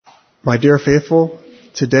My dear faithful,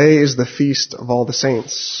 today is the feast of all the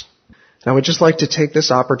saints. And I would just like to take this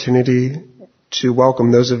opportunity to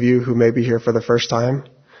welcome those of you who may be here for the first time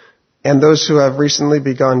and those who have recently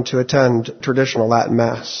begun to attend traditional Latin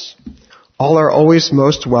Mass. All are always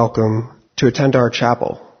most welcome to attend our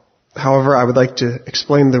chapel. However, I would like to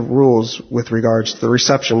explain the rules with regards to the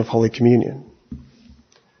reception of Holy Communion.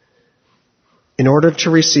 In order to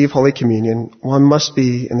receive Holy Communion, one must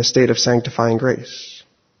be in the state of sanctifying grace.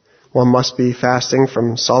 One must be fasting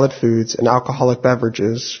from solid foods and alcoholic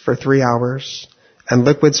beverages for 3 hours and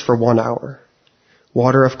liquids for 1 hour.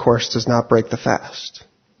 Water, of course, does not break the fast.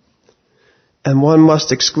 And one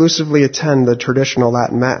must exclusively attend the traditional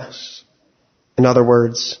Latin Mass. In other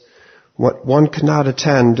words, one cannot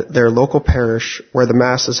attend their local parish where the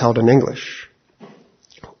Mass is held in English,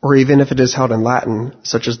 or even if it is held in Latin,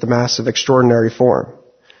 such as the Mass of Extraordinary Form,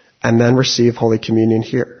 and then receive Holy Communion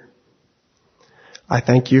here. I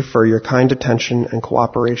thank you for your kind attention and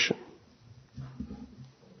cooperation.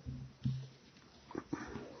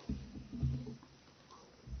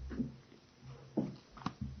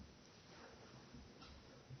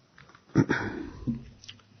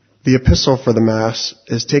 The epistle for the Mass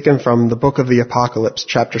is taken from the book of the Apocalypse,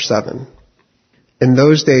 chapter 7. In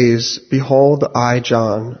those days, behold, I,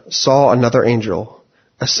 John, saw another angel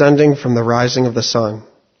ascending from the rising of the sun,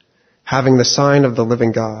 having the sign of the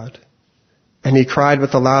living God. And he cried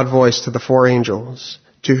with a loud voice to the 4 angels,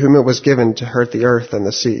 to whom it was given to hurt the earth and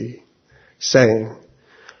the sea, saying,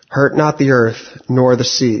 Hurt not the earth, nor the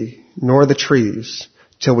sea, nor the trees,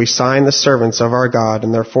 till we sign the servants of our God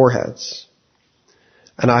in their foreheads.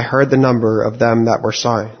 And I heard the number of them that were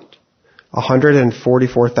signed.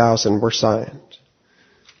 144,000 were signed,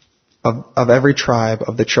 of every tribe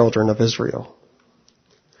of the children of Israel.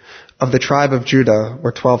 Of the tribe of Judah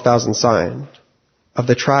were 12,000 signed. Of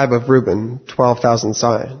the tribe of Reuben, 12,000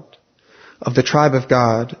 signed. Of the tribe of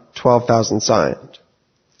Gad, 12,000 signed.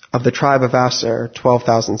 Of the tribe of Aser,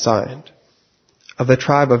 12,000 signed. Of the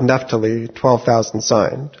tribe of Naphtali, 12,000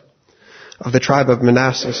 signed. Of the tribe of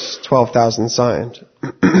Manasseh, 12,000 signed.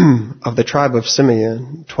 Of the tribe of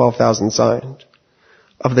Simeon, 12,000 signed.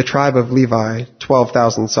 Of the tribe of Levi,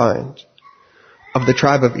 12,000 signed. Of the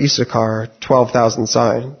tribe of Issachar, 12,000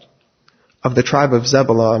 signed. Of the tribe of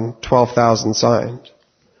Zebulun, 12,000 signed.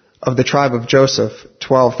 Of the tribe of Joseph,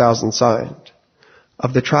 12,000 signed.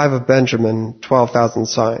 Of the tribe of Benjamin, 12,000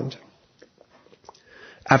 signed.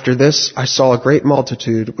 After this I saw a great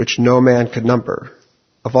multitude which no man could number,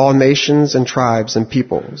 of all nations and tribes and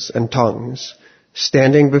peoples and tongues,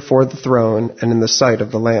 standing before the throne and in the sight of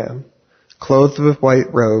the Lamb, clothed with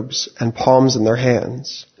white robes and palms in their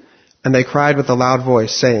hands. And they cried with a loud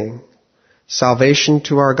voice, saying, Salvation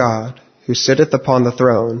to our God, who sitteth upon the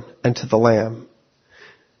throne, and to the Lamb.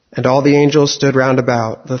 And all the angels stood round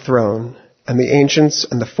about the throne, and the ancients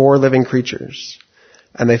and the 4 living creatures.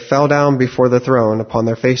 And they fell down before the throne upon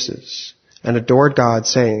their faces, and adored God,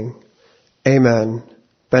 saying, Amen.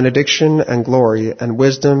 Benediction and glory and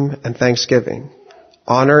wisdom and thanksgiving,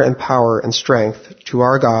 honor and power and strength to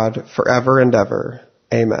our God forever and ever.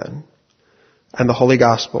 Amen. And the Holy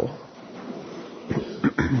Gospel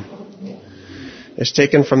is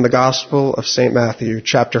taken from the Gospel of St. Matthew,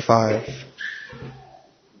 chapter 5.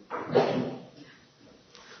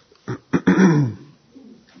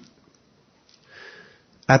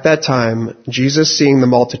 At that time, Jesus, seeing the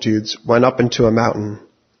multitudes, went up into a mountain,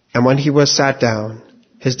 and when he was sat down,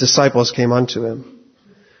 his disciples came unto him.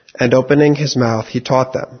 And opening his mouth, he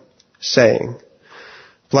taught them, saying,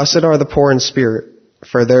 Blessed are the poor in spirit,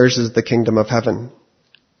 for theirs is the kingdom of heaven.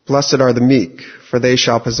 Blessed are the meek, for they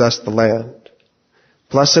shall possess the land.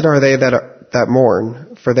 Blessed are they that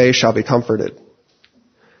mourn, for they shall be comforted.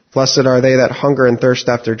 Blessed are they that hunger and thirst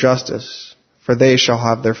after justice, for they shall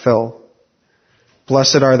have their fill.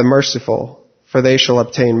 Blessed are the merciful, for they shall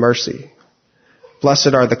obtain mercy.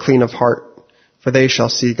 Blessed are the clean of heart, for they shall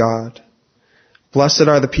see God. Blessed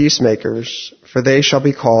are the peacemakers, for they shall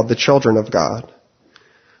be called the children of God.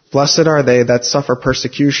 Blessed are they that suffer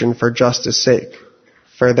persecution for justice' sake,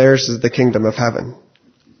 for theirs is the kingdom of heaven.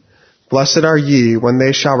 Blessed are ye when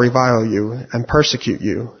they shall revile you, and persecute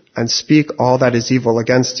you, and speak all that is evil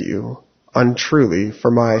against you, untruly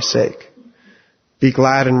for my sake. Be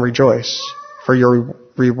glad and rejoice, for your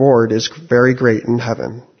reward is very great in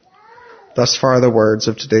heaven. Thus far the words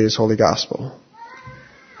of today's Holy Gospel.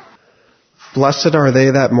 Blessed are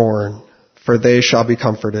they that mourn, for they shall be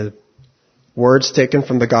comforted. Words taken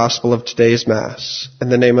from the Gospel of today's Mass. In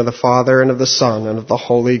the name of the Father, and of the Son, and of the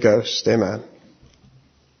Holy Ghost. Amen.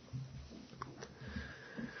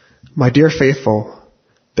 My dear faithful,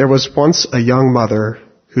 there was once a young mother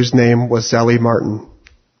whose name was Zélie Martin.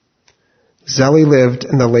 Zélie lived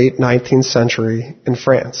in the late 19th century in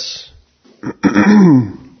France.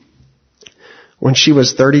 When she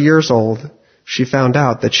was 30 years old, she found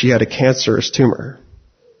out that she had a cancerous tumor.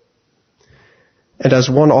 And as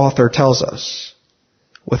one author tells us,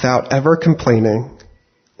 without ever complaining,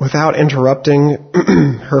 without interrupting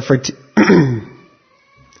her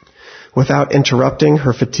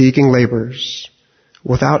fatiguing labors,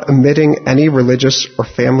 without omitting any religious or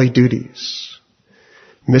family duties,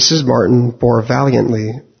 Mrs. Martin bore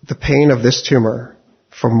valiantly the pain of this tumor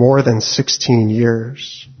for more than 16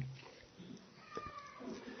 years.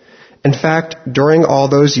 In fact, during all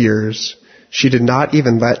those years, she did not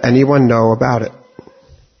even let anyone know about it.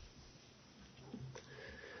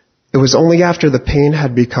 It was only after the pain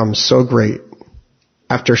had become so great,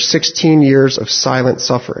 after 16 years of silent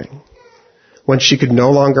suffering, when she could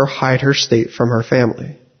no longer hide her state from her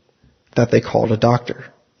family, that they called a doctor.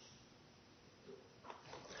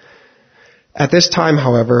 At this time,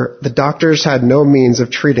 however, the doctors had no means of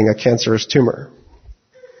treating a cancerous tumor.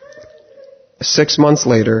 6 months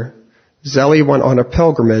later, Zélie went on a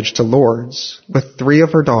pilgrimage to Lourdes with 3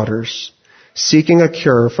 of her daughters, seeking a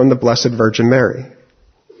cure from the Blessed Virgin Mary.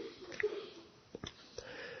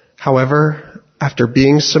 However, after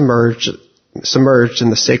being submerged in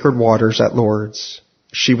the sacred waters at Lourdes,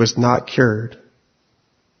 she was not cured.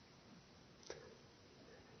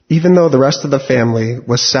 Even though the rest of the family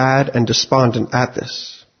was sad and despondent at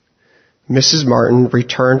this, Mrs. Martin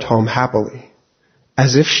returned home happily,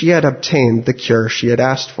 as if she had obtained the cure she had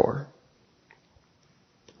asked for.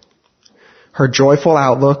 Her joyful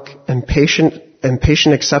outlook and patient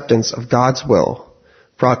acceptance of God's will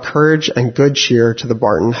brought courage and good cheer to the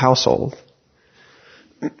Martin household.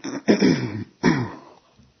 The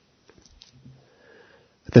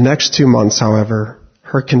next 2 months, however,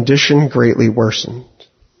 her condition greatly worsened.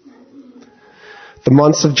 The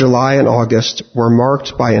months of July and August were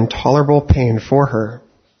marked by intolerable pain for her,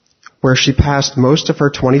 where she passed most of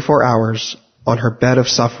her 24 hours on her bed of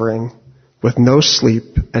suffering, with no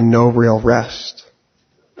sleep and no real rest.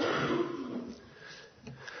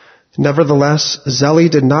 Nevertheless, Zélie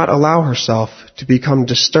did not allow herself to become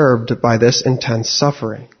disturbed by this intense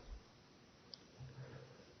suffering.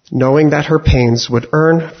 Knowing that her pains would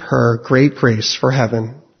earn her great grace for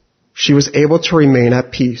heaven, she was able to remain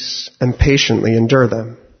at peace and patiently endure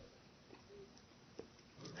them.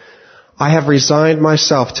 I have resigned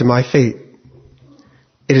myself to my fate.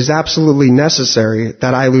 It is absolutely necessary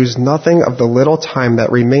that I lose nothing of the little time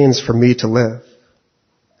that remains for me to live.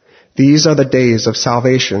 These are the days of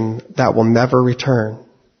salvation that will never return.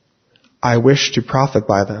 I wish to profit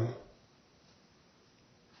by them.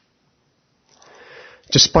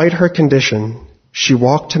 Despite her condition, she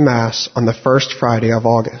walked to Mass on the first Friday of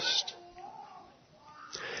August.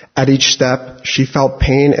 At each step, she felt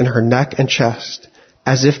pain in her neck and chest,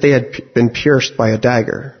 as if they had been pierced by a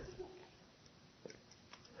dagger.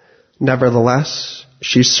 Nevertheless,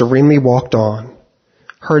 she serenely walked on,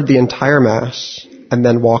 heard the entire Mass, and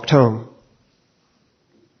then walked home.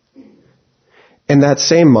 In that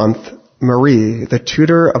same month, Marie, the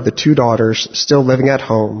tutor of the 2 daughters still living at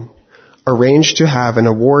home, arranged to have an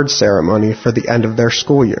award ceremony for the end of their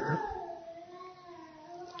school year.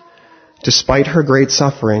 Despite her great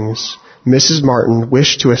sufferings, Mrs. Martin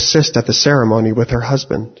wished to assist at the ceremony with her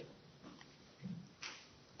husband.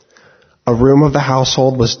 A room of the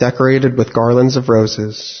household was decorated with garlands of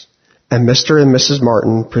roses, and Mr. and Mrs.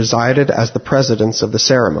 Martin presided as the presidents of the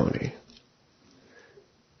ceremony.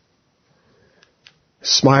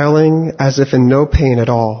 Smiling as if in no pain at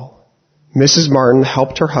all, Mrs. Martin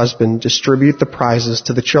helped her husband distribute the prizes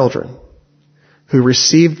to the children, who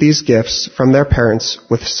received these gifts from their parents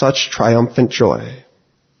with such triumphant joy.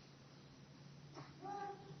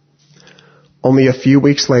 Only a few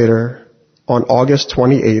weeks later, on August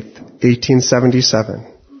 28, 1877,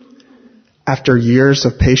 after years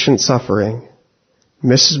of patient suffering,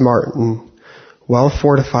 Mrs. Martin, well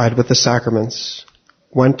fortified with the sacraments,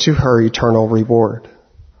 went to her eternal reward.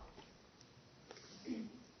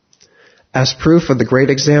 As proof of the great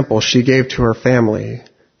example she gave to her family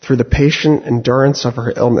through the patient endurance of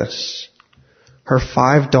her illness, her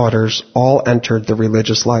 5 daughters all entered the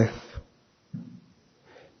religious life.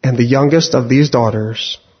 And the youngest of these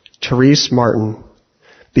daughters, Therese Martin,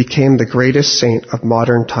 became the greatest saint of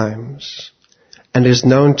modern times and is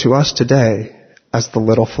known to us today as the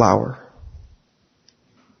Little Flower.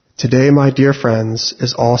 Today, my dear friends,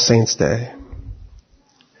 is All Saints' Day.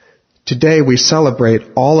 Today we celebrate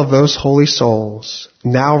all of those holy souls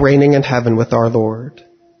now reigning in heaven with our Lord,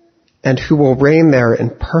 and who will reign there in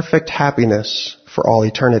perfect happiness for all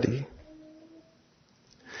eternity.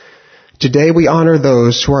 Today we honor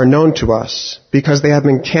those who are known to us because they have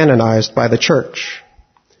been canonized by the Church,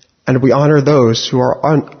 and we honor those who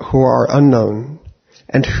are unknown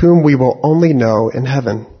and whom we will only know in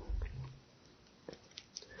heaven.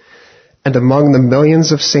 And among the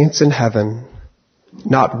millions of saints in heaven,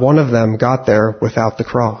 not one of them got there without the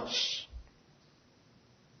cross.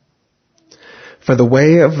 For the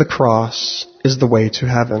way of the cross is the way to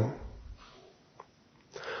heaven.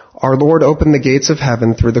 Our Lord opened the gates of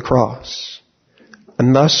heaven through the cross,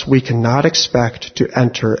 and thus we cannot expect to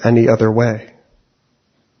enter any other way.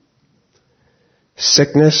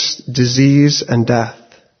 Sickness, disease, and death,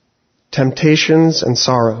 temptations and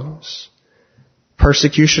sorrows,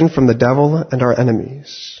 persecution from the devil and our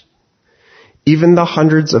enemies, even the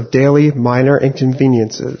hundreds of daily minor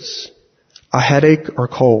inconveniences, a headache or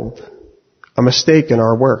cold, a mistake in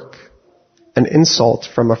our work, an insult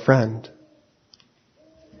from a friend.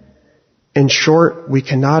 In short, we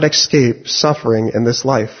cannot escape suffering in this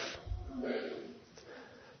life.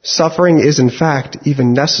 Suffering is in fact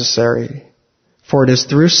even necessary, for it is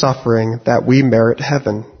through suffering that we merit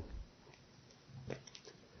heaven.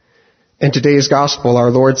 In today's gospel,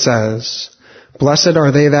 our Lord says, "Blessed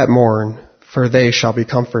are they that mourn, for they shall be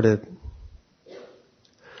comforted."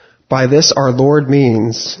 By this our Lord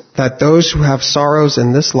means that those who have sorrows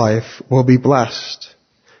in this life will be blessed,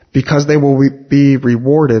 because they will be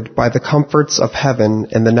rewarded by the comforts of heaven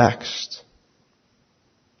in the next.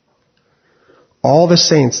 All the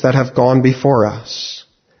saints that have gone before us,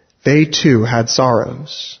 they too had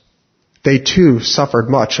sorrows. They too suffered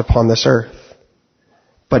much upon this earth.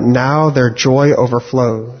 But now their joy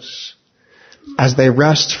overflows as they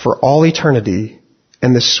rest for all eternity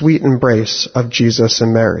in the sweet embrace of Jesus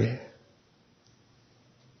and Mary.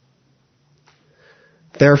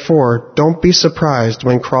 Therefore, don't be surprised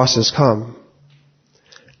when crosses come.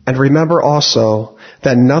 And remember also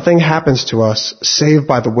that nothing happens to us save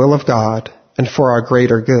by the will of God and for our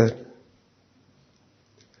greater good.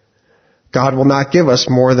 God will not give us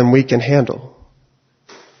more than we can handle.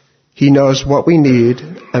 He knows what we need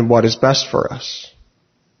and what is best for us.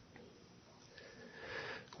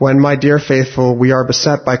 When, my dear faithful, we are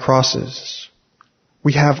beset by crosses,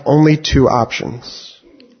 we have only two options.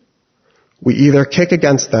 We either kick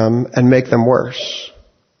against them and make them worse,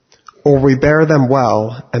 or we bear them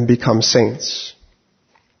well and become saints.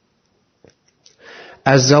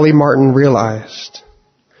 As Zélie Martin realized,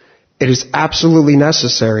 it is absolutely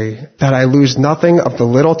necessary that I lose nothing of the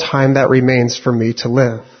little time that remains for me to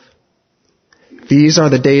live. These are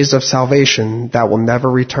the days of salvation that will never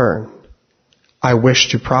return. I wish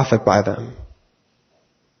to profit by them.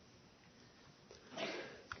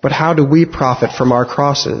 But how do we profit from our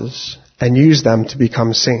crosses and use them to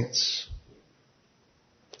become saints?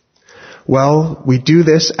 Well, we do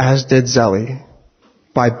this as did Zélie,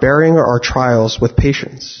 by bearing our trials with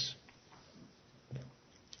patience.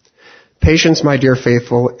 Patience, my dear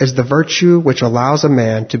faithful, is the virtue which allows a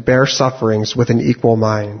man to bear sufferings with an equal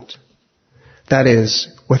mind. That is,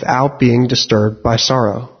 without being disturbed by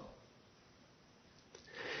sorrow.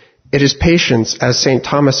 It is patience, as St.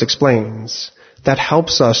 Thomas explains, that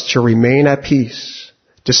helps us to remain at peace,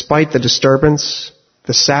 despite the disturbance,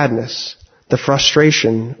 the sadness, the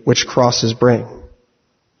frustration which crosses bring.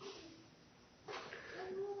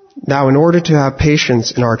 Now, in order to have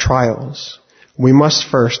patience in our trials, we must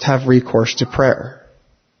first have recourse to prayer.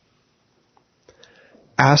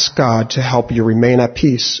 Ask God to help you remain at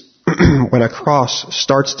peace when a cross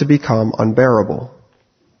starts to become unbearable.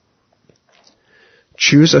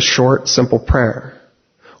 Choose a short, simple prayer,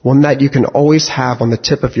 one that you can always have on the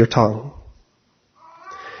tip of your tongue.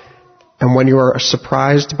 And when you are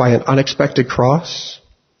surprised by an unexpected cross,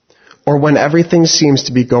 or when everything seems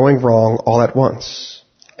to be going wrong all at once,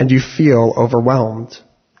 and you feel overwhelmed,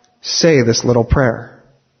 say this little prayer.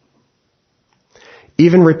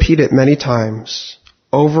 Even repeat it many times,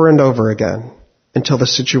 over and over again, until the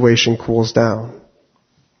situation cools down.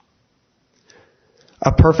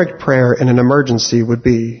 A perfect prayer in an emergency would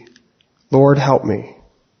be, "Lord, help me,"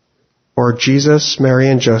 or "Jesus, Mary,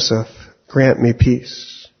 and Joseph, grant me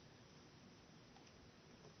peace."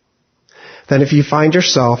 Then if you find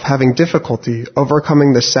yourself having difficulty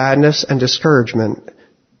overcoming the sadness and discouragement,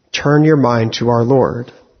 turn your mind to our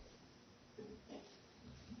Lord.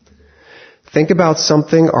 Think about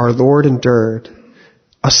something our Lord endured,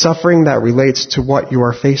 a suffering that relates to what you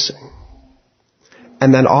are facing,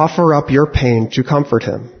 and then offer up your pain to comfort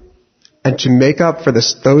him and to make up for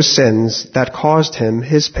those sins that caused him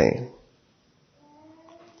his pain.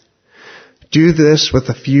 Do this with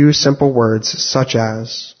a few simple words such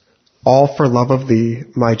as, "All for love of thee,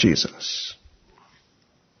 my Jesus."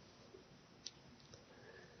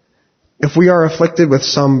 If we are afflicted with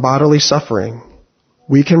some bodily suffering,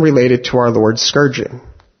 we can relate it to our Lord's scourging,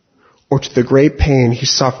 or to the great pain he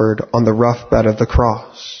suffered on the rough bed of the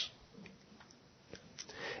cross.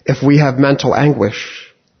 If we have mental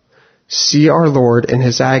anguish, see our Lord in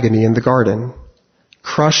his agony in the garden,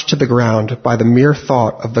 crushed to the ground by the mere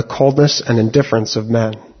thought of the coldness and indifference of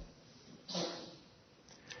men.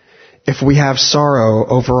 If we have sorrow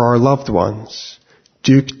over our loved ones,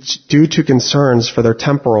 due to concerns for their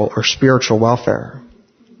temporal or spiritual welfare,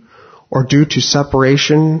 or due to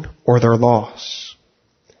separation or their loss,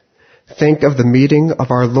 think of the meeting of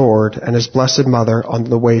our Lord and his Blessed Mother on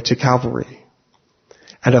the way to Calvary,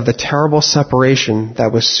 and of the terrible separation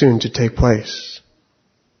that was soon to take place.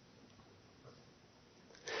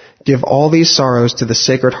 Give all these sorrows to the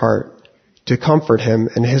Sacred Heart to comfort him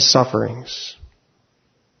in his sufferings.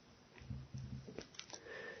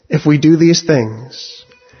 If we do these things,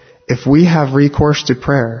 if we have recourse to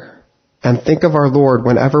prayer and think of our Lord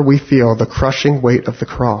whenever we feel the crushing weight of the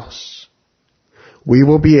cross, we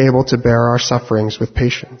will be able to bear our sufferings with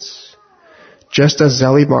patience, just as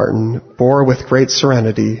Zélie Martin bore with great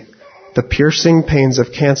serenity the piercing pains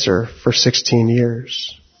of cancer for 16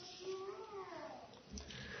 years.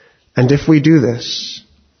 And if we do this,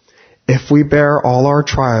 if we bear all our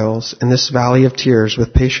trials in this valley of tears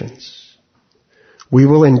with patience, we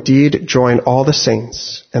will indeed join all the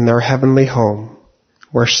saints in their heavenly home,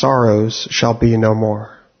 where sorrows shall be no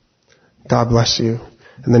more. God bless you.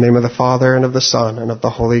 In the name of the Father, and of the Son, and of the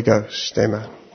Holy Ghost. Amen.